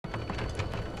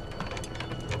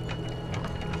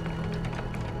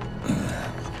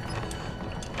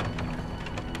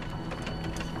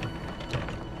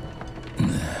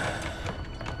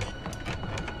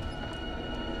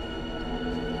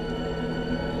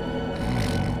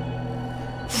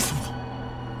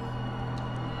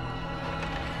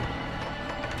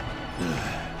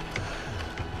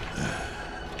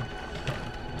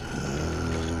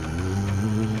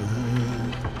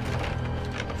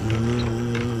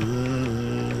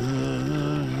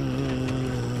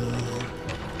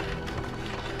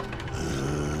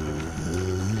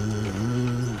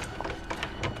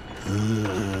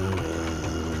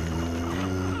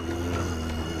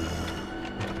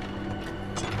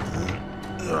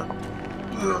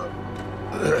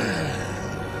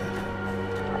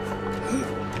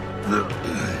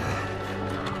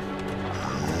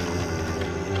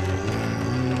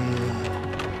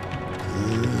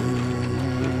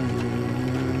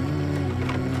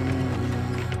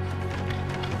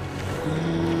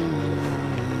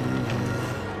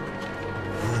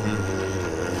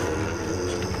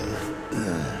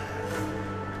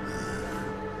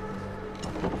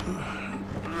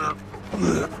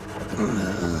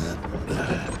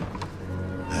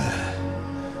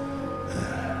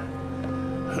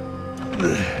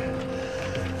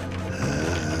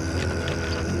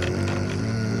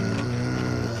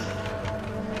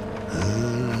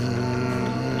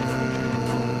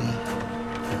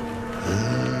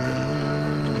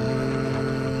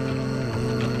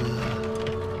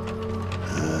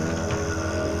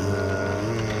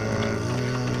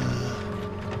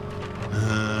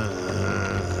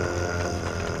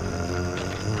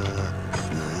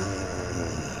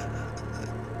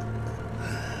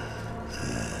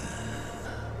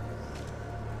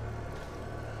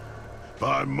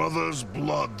By mother's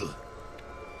blood,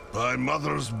 by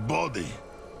mother's body,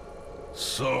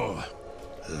 so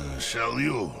shall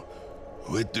you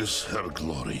witness her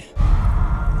glory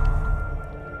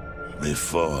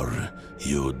before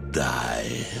you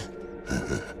die.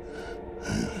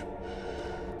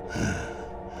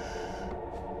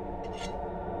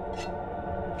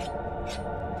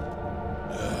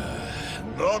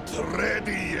 Not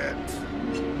ready yet.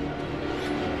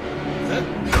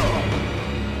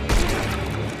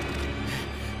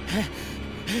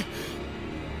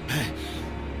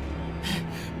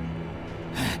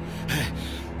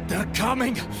 They're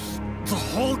coming! The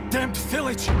whole damned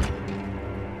village!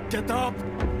 Get up!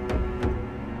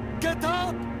 Get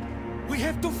up! We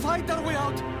have to fight our way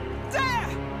out! There!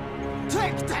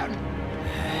 Take them!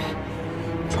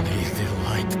 May the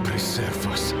light preserve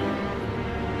us.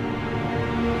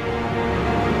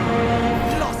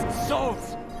 Lost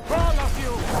souls! All of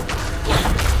you!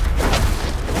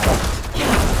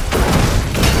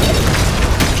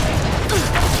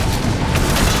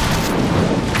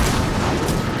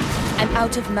 I'm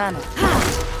out of mana.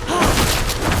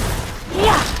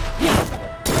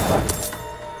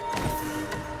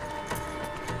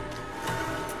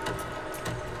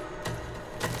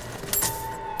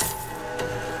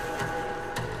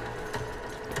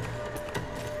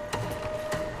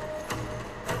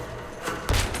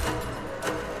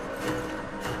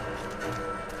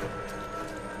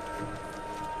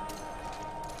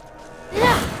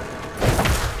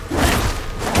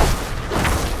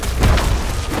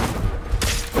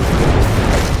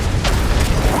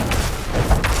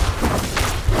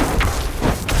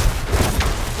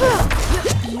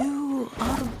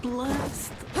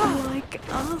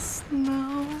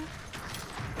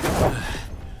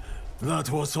 That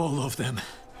was all of them.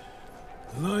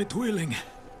 Light willing.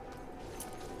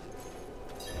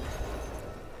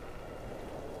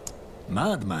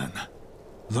 Madman.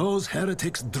 Those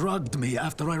heretics drugged me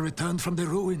after I returned from the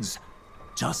ruins.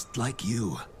 Just like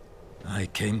you. I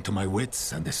came to my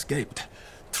wits and escaped.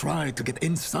 Tried to get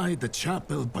inside the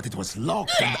chapel, but it was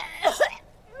locked and...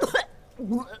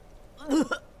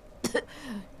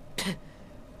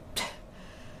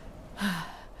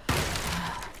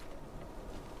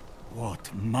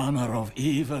 What manner of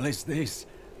evil is this?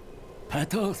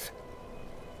 Petals?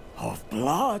 Of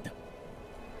blood?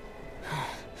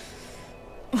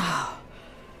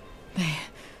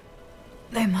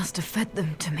 They must have fed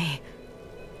them to me.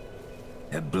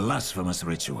 A blasphemous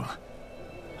ritual.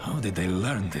 How did they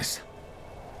learn this?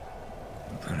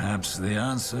 Perhaps the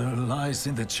answer lies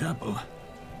in the chapel.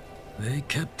 They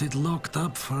kept it locked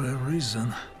up for a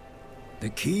reason. The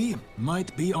key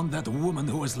might be on that woman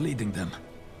who was leading them.